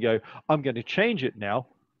customers and go, I'm going to change it now,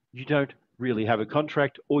 you don't really have a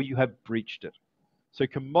contract or you have breached it. So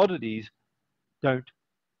commodities don't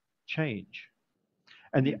change.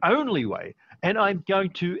 And the only way, and I'm going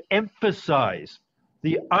to emphasize,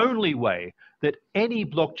 the only way that any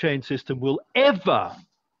blockchain system will ever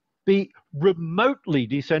be remotely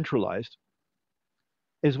decentralized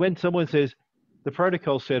is when someone says, the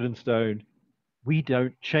protocol's set in stone, we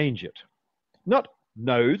don't change it. Not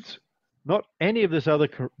nodes, not any of this other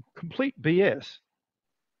complete BS.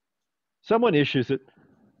 Someone issues it,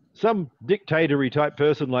 some dictatory type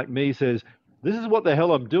person like me says, this is what the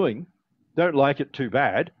hell I'm doing, don't like it, too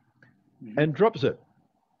bad, and drops it.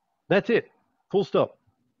 That's it. Full stop.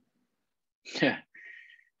 Yeah.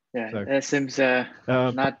 So, that seems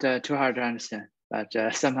not too hard to understand, but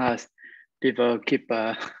somehow people keep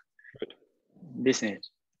listening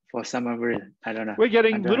for some reason. I don't know. We're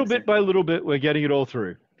getting little bit by little bit, we're getting it all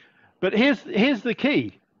through. But here's the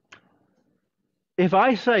key. If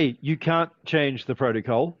I say you can't change the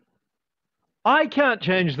protocol, I can't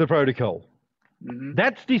change the protocol.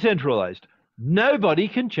 That's decentralized. Nobody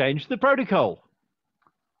can change the protocol.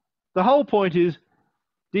 The whole point is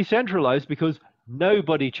decentralized because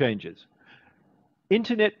nobody changes.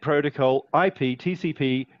 Internet protocol, IP,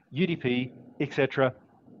 TCP, UDP, etc.,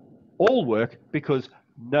 all work because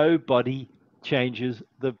nobody changes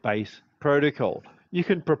the base protocol. You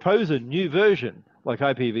can propose a new version like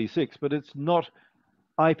IPv6, but it's not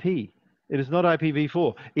IP. It is not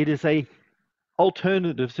IPv4. It is a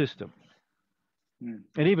alternative system.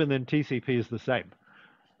 And even then, TCP is the same.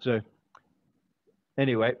 So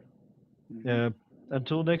anyway,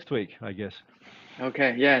 until next week, I guess.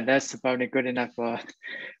 Okay, yeah, that's probably good enough for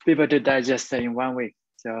people to digest in 1 week.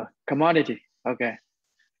 So commodity, okay.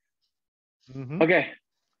 Okay,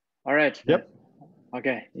 all right. Yep.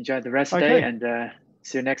 Okay, enjoy the rest of the day and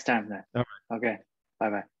see you next time then. All right. Okay,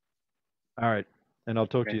 bye-bye. All right, and I'll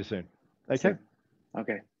talk to you soon. Okay.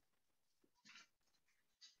 Okay.